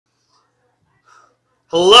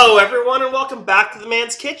Hello everyone and welcome back to The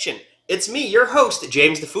Man's Kitchen. It's me, your host,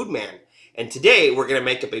 James the Food Man. And today we're going to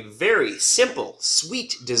make up a very simple,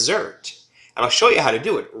 sweet dessert. And I'll show you how to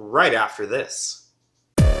do it right after this.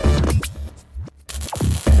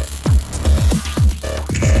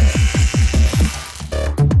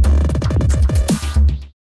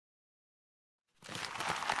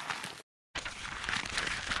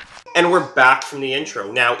 And we're back from the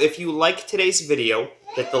intro. Now, if you like today's video,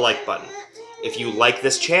 hit the like button. If you like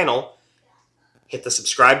this channel, hit the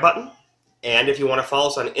subscribe button. And if you want to follow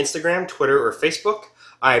us on Instagram, Twitter, or Facebook,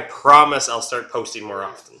 I promise I'll start posting more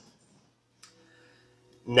often.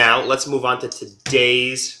 Now, let's move on to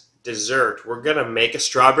today's dessert. We're going to make a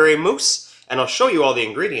strawberry mousse, and I'll show you all the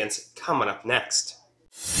ingredients coming up next.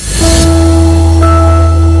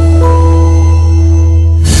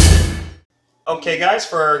 Okay guys,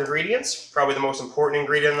 for our ingredients, probably the most important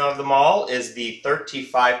ingredient of them all is the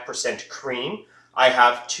 35% cream. I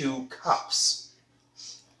have 2 cups.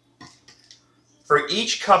 For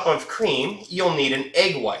each cup of cream, you'll need an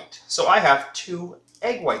egg white. So I have 2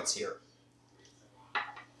 egg whites here.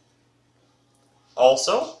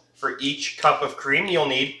 Also, for each cup of cream, you'll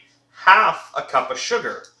need half a cup of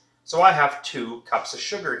sugar. So I have 2 cups of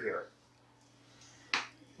sugar here.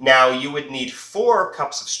 Now you would need 4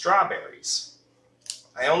 cups of strawberries.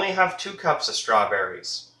 I only have 2 cups of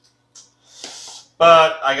strawberries.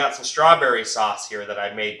 But I got some strawberry sauce here that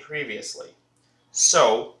I made previously.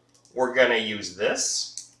 So we're going to use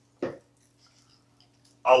this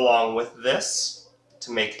along with this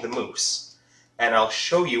to make the mousse. And I'll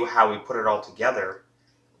show you how we put it all together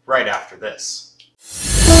right after this.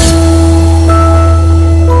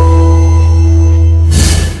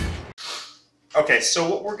 Okay, so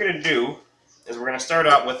what we're going to do is we're going to start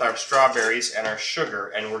out with our strawberries and our sugar,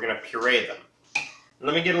 and we're going to puree them.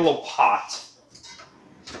 Let me get a little pot.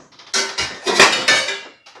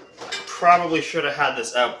 Probably should have had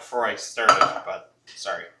this out before I started, but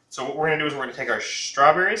sorry. So what we're going to do is we're going to take our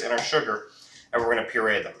strawberries and our sugar, and we're going to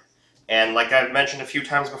puree them. And like I've mentioned a few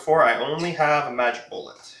times before, I only have a magic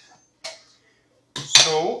bullet.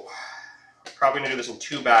 So I'm probably going to do this in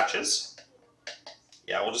 2 batches.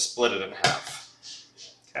 Yeah, we'll just split it in half.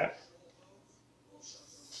 Okay.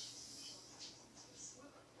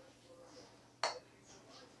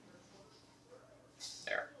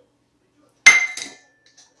 There.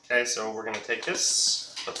 Okay, so we're going to take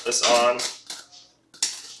this, put this on,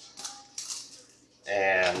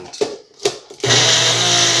 and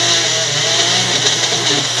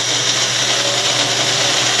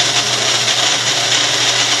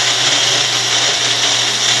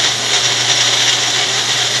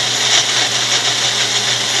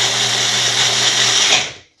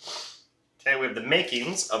okay, we have the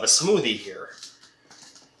makings of a smoothie here.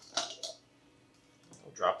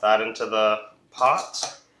 We'll drop that into the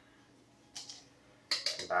pot.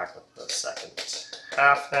 Back with the second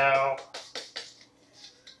half now.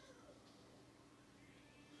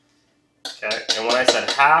 Okay, and when I said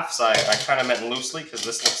halves, I kind of meant loosely because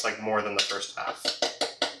this looks like more than the first half.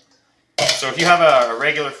 So if you have a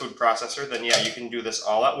regular food processor, then yeah, you can do this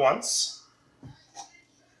all at once.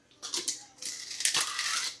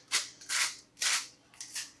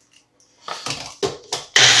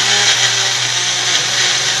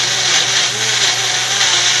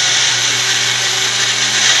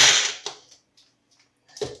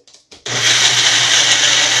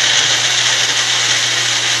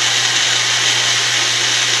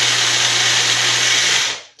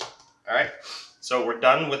 So we're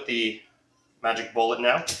done with the magic bullet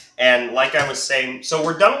now, and like I was saying,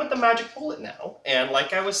 we're done with the magic bullet now, and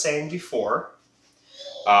like I was saying before,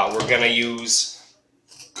 we're going to use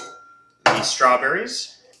the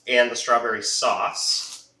strawberries and the strawberry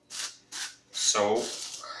sauce. So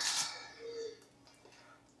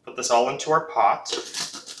put this all into our pot.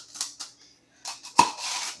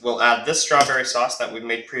 We'll add this strawberry sauce that we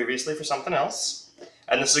made previously for something else,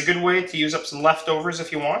 and this is a good way to use up some leftovers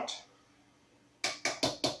if you want.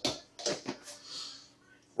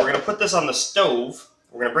 We're going to put this on the stove,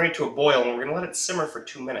 we're going to bring it to a boil, and we're going to let it simmer for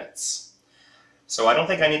 2 minutes. So I don't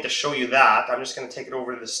think I need to show you that. I'm just going to take it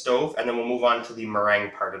over to the stove, and then we'll move on to the meringue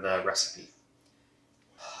part of the recipe.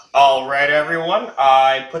 Alright everyone,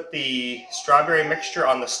 I put the strawberry mixture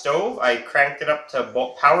on the stove. I cranked it up to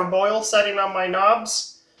power boil setting on my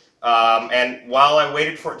knobs. And while I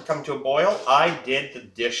waited for it to come to a boil, I did the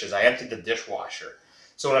dishes. I emptied the dishwasher.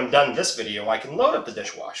 So when I'm done this video, I can load up the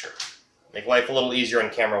dishwasher. Make life a little easier on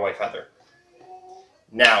camera wife Heather.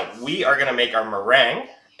 Now, we are going to make our meringue,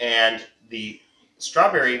 and the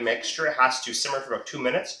strawberry mixture has to simmer for about 2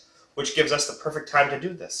 minutes, which gives us the perfect time to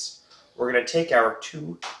do this. We're going to take our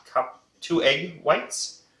 2 cup 2 egg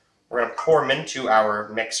whites. We're going to pour them into our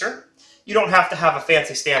mixer. You don't have to have a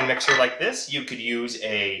fancy stand mixer like this. You could use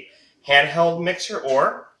a handheld mixer,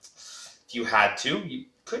 or if you had to, you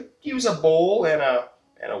could use a bowl and a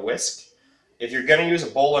whisk. If you're going to use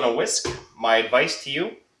a bowl and a whisk, my advice to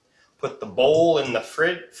you, put the bowl in the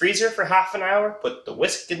freezer for half an hour, put the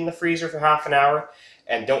whisk in the freezer for half an hour,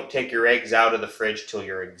 and don't take your eggs out of the fridge till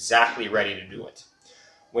you're exactly ready to do it.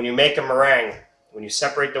 When you make a meringue, when you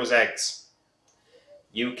separate those eggs,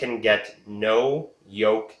 you can get no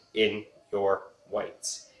yolk in your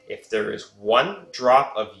whites. If there is one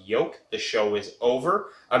drop of yolk, the show is over.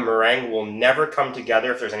 A meringue will never come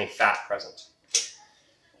together if there's any fat present.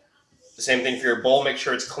 The same thing for your bowl. Make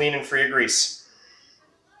sure it's clean and free of grease.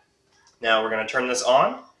 Now we're going to turn this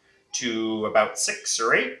on to about 6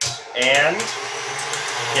 or 8, and 8.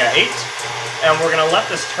 And we're going to let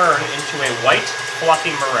this turn into a white,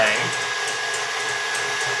 fluffy meringue.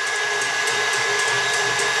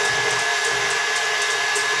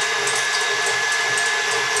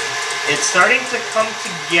 It's starting to come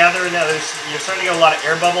together now. You're starting to get a lot of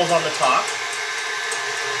air bubbles on the top.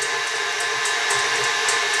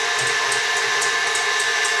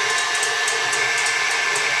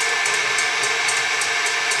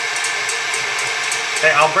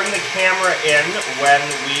 Okay, I'll bring the camera in when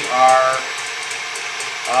we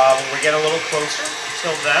get a little closer.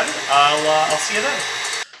 Till then, I'll see you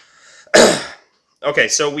then. Okay,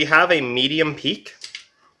 so we have a medium peak.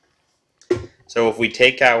 So if we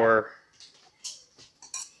take our,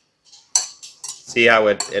 see how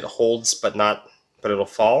it holds, but it'll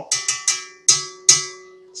fall.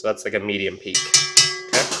 So that's like a medium peak.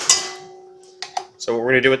 Okay. So what we're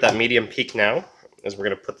gonna do with that medium peak now is we're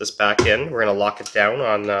going to put this back in. We're going to lock it down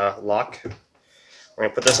on lock. We're going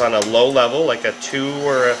to put this on a low level, like a 2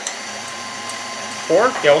 or a 4.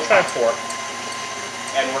 Yeah, we'll try a 4.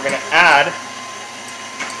 And we're going to add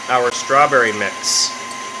our strawberry mix.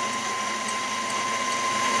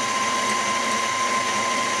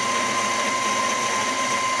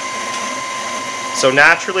 So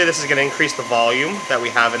naturally, this is going to increase the volume that we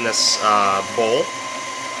have in this bowl.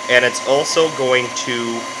 And it's also going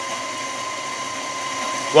to,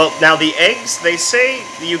 well, now the eggs, they say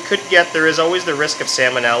you could get, there is always the risk of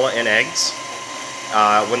salmonella in eggs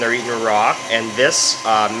when they're eaten raw, and this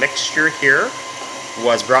mixture here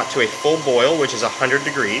was brought to a full boil, which is 100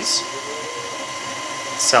 degrees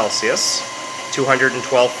Celsius,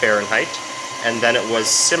 212 Fahrenheit, and then it was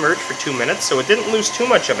simmered for 2 minutes, so it didn't lose too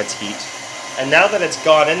much of its heat. And now that it's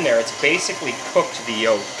gone in there, it's basically cooked the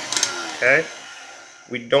yolk, okay?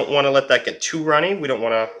 We don't want to let that get too runny. We don't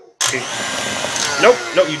want to... Nope,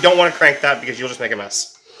 you don't want to crank that because you'll just make a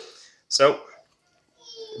mess. So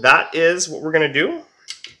that is what we're going to do.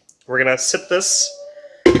 We're going to sit this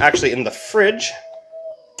actually in the fridge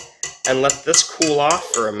and let this cool off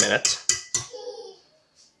for a minute.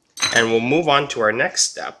 And we'll move on to our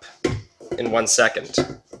next step in 1 second.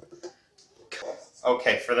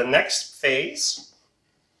 Okay, for the next phase,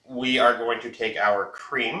 we are going to take our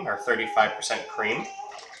cream, our 35% cream.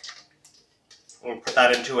 We'll put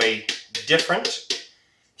that into a different,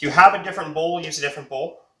 if you have a different bowl, use a different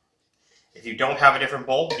bowl. If you don't have a different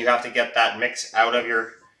bowl, you have to get that mix out of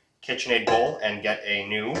your KitchenAid bowl and get a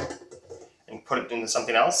new, and put it into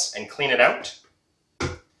something else and clean it out.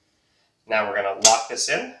 Now we're going to lock this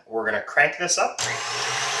in. We're going to crank this up. We're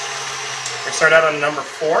going to start out on number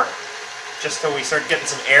 4, just so we start getting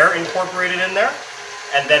some air incorporated in there.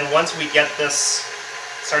 And then once we get this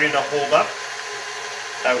starting to hold up,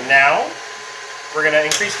 now we're going to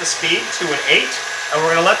increase the speed to an 8, and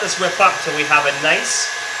we're going to let this whip up till we have a nice,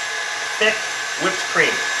 thick whipped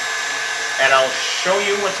cream. And I'll show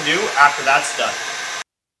you what to do after that's done.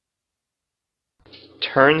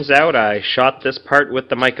 Turns out I shot this part with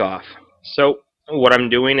the mic off. So what I'm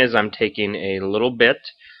doing is I'm taking a little bit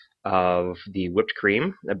of the whipped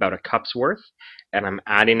cream, about a cup's worth, and I'm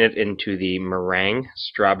adding it into the meringue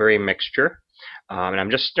strawberry mixture. And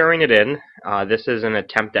I'm just stirring it in. This is an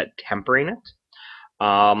attempt at tempering it.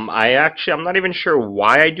 I'm not even sure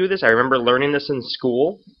why I do this. I remember learning this in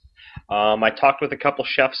school. I talked with a couple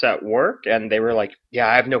chefs at work, and they were like, yeah,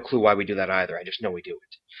 I have no clue why we do that either. I just know we do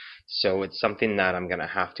it. So it's something that I'm going to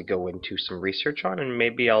have to go into some research on, and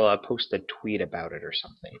maybe I'll post a tweet about it or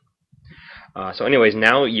something. So anyways,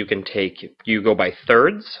 now you go by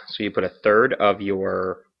thirds. So you put a third of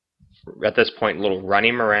your, at this point, little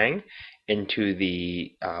runny meringue into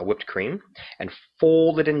the whipped cream and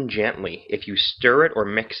fold it in gently. If you stir it or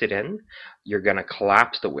mix it in, you're going to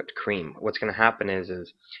collapse the whipped cream. What's going to happen is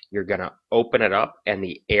you're going to open it up, and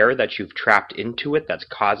the air that you've trapped into it that's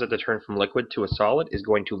caused it to turn from liquid to a solid is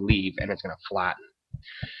going to leave, and it's going to flatten.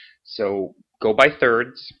 So go by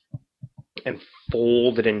thirds and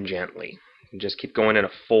fold it in gently. Just keep going in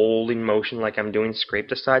a folding motion like I'm doing. Scrape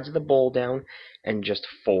the sides of the bowl down and just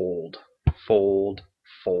fold, fold,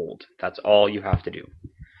 fold. That's all you have to do.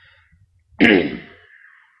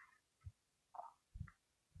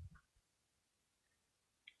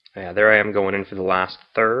 Yeah, there I am going in for the last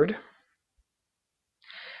third.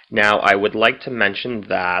 Now I would like to mention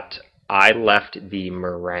that I left the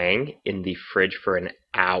meringue in the fridge for an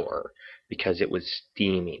hour because it was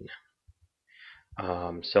steaming.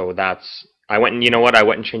 So that's, I went and, you know what, I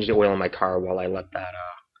went and changed the oil in my car while I let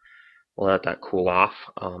that cool off.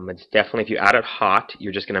 It's definitely, if you add it hot,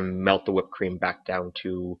 you're just going to melt the whipped cream back down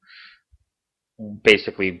to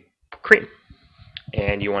basically cream.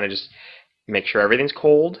 And you want to just make sure everything's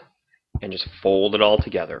cold and just fold it all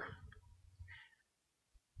together.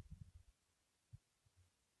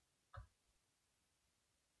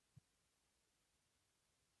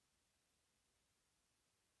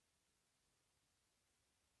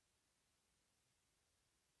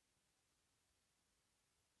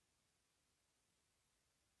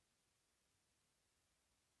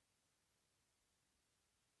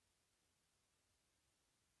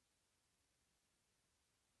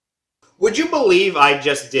 Would you believe I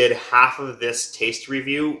just did half of this taste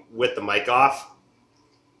review with the mic off?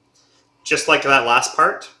 Just like that last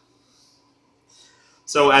part?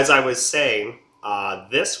 So as I was saying,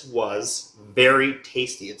 this was very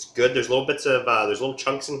tasty. It's good. There's little bits of, there's little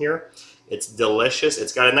chunks in here. It's delicious.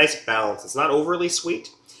 It's got a nice balance. It's not overly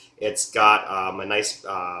sweet. It's got a nice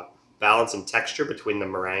balance and texture between the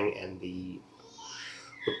meringue and the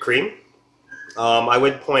whipped cream. I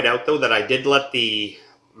would point out, though, that I did let the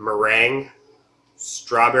meringue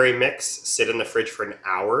strawberry mix sit in the fridge for an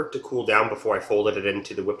hour to cool down before I folded it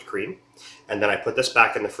into the whipped cream. And then I put this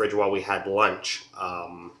back in the fridge while we had lunch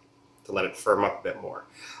to let it firm up a bit more.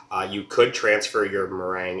 You could transfer your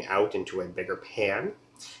meringue out into a bigger pan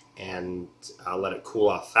and let it cool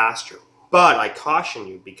off faster. But I caution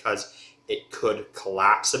you because it could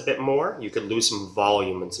collapse a bit more. You could lose some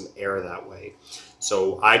volume and some air that way.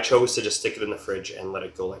 So I chose to just stick it in the fridge and let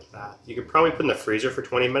it go like that. You could probably put it in the freezer for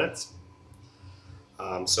 20 minutes.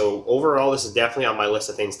 So overall, this is definitely on my list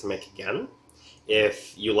of things to make again.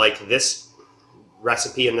 If you like this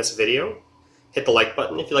recipe in this video, hit the like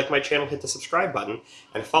button. If you like my channel, hit the subscribe button.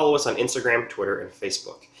 And follow us on Instagram, Twitter, and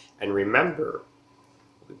Facebook. And remember,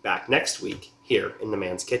 we'll be back next week here in the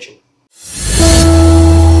Man's Kitchen.